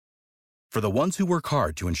For the ones who work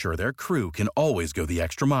hard to ensure their crew can always go the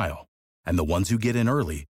extra mile, and the ones who get in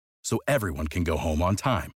early so everyone can go home on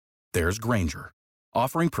time, there's Grainger,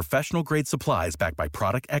 offering professional-grade supplies backed by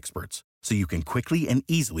product experts so you can quickly and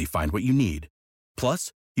easily find what you need.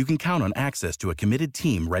 Plus, you can count on access to a committed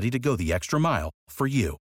team ready to go the extra mile for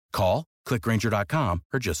you. Call, click Grainger.com,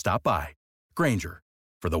 or just stop by. Grainger,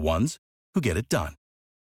 for the ones who get it done.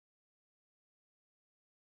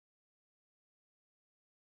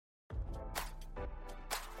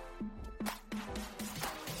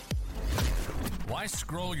 Why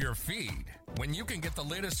scroll your feed when you can get the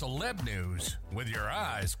latest celeb news with your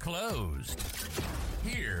eyes closed?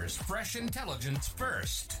 Here's fresh intelligence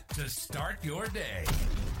first to start your day.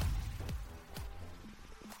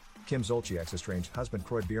 Kim Zolciak's estranged husband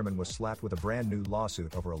Kroy Bierman was slapped with a brand new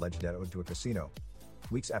lawsuit over alleged debt owed to a casino.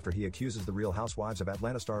 Weeks after he accuses the Real Housewives of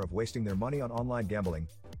Atlanta star of wasting their money on online gambling,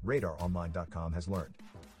 RadarOnline.com has learned.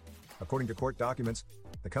 According to court documents,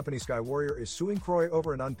 the company Sky Warrior is suing Kroy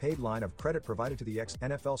over an unpaid line of credit provided to the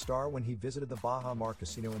ex-NFL star when he visited the Baha Mar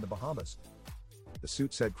Casino in the Bahamas. The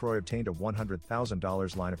suit said Kroy obtained a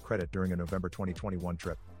 $100,000 line of credit during a November 2021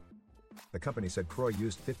 trip. The company said Kroy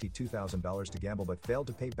used $52,000 to gamble but failed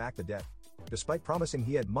to pay back the debt, despite promising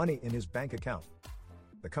he had money in his bank account.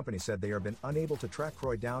 The company said they have been unable to track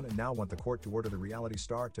Kroy down and now want the court to order the reality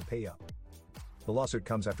star to pay up. The lawsuit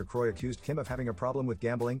comes after Kroy accused Kim of having a problem with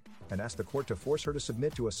gambling and asked the court to force her to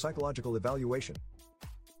submit to a psychological evaluation.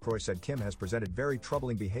 Kroy said Kim has presented very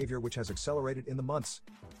troubling behavior which has accelerated in the months.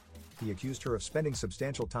 He accused her of spending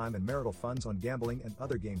substantial time and marital funds on gambling and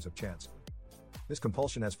other games of chance. This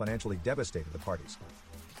compulsion has financially devastated the parties.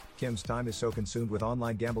 Kim's time is so consumed with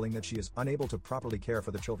online gambling that she is unable to properly care for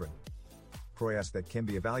the children. Kroy asked that Kim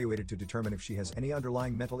be evaluated to determine if she has any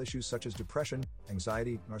underlying mental issues such as depression,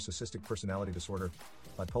 anxiety, narcissistic personality disorder,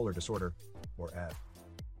 bipolar disorder, or AD.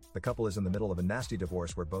 The couple is in the middle of a nasty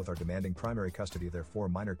divorce where both are demanding primary custody of their 4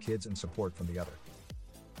 minor kids and support from the other.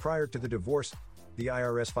 Prior to the divorce, the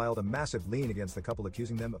IRS filed a massive lien against the couple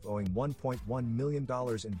accusing them of owing $1.1 million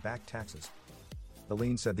in back taxes. The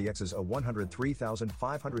lien said the exes owe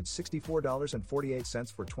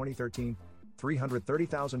 $103,564.48 for 2013,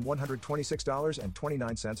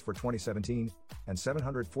 $330,126.29 for 2017, and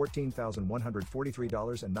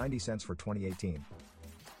 $714,143.90 for 2018.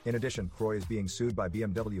 In addition, Kroy is being sued by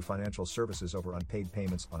BMW Financial Services over unpaid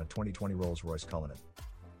payments on a 2020 Rolls-Royce Cullinan.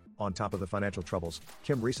 On top of the financial troubles,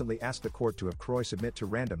 Kim recently asked the court to have Kroy submit to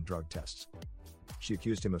random drug tests. She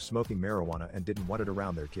accused him of smoking marijuana and didn't want it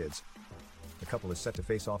around their kids. The couple is set to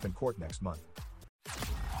face off in court next month.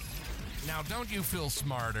 Now, don't you feel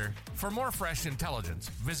smarter? For more fresh intelligence,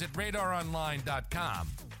 visit RadarOnline.com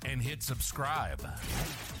and hit subscribe.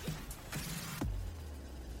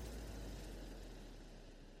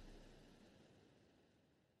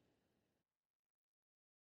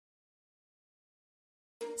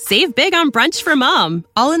 Save big on brunch for mom,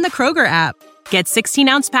 all in the Kroger app. Get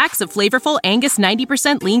 16-ounce packs of flavorful Angus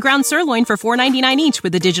 90% lean ground sirloin for $4.99 each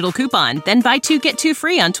with a digital coupon. Then buy 2, get 2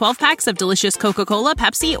 free on 12 packs of delicious Coca-Cola,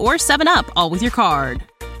 Pepsi, or 7-Up, all with your card.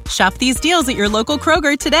 Shop these deals at your local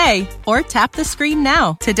Kroger today, or tap the screen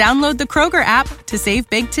now to download the Kroger app to save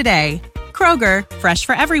big today. Kroger, fresh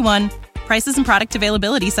for everyone. Prices and product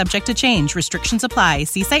availability subject to change. Restrictions apply.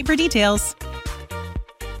 See site for details.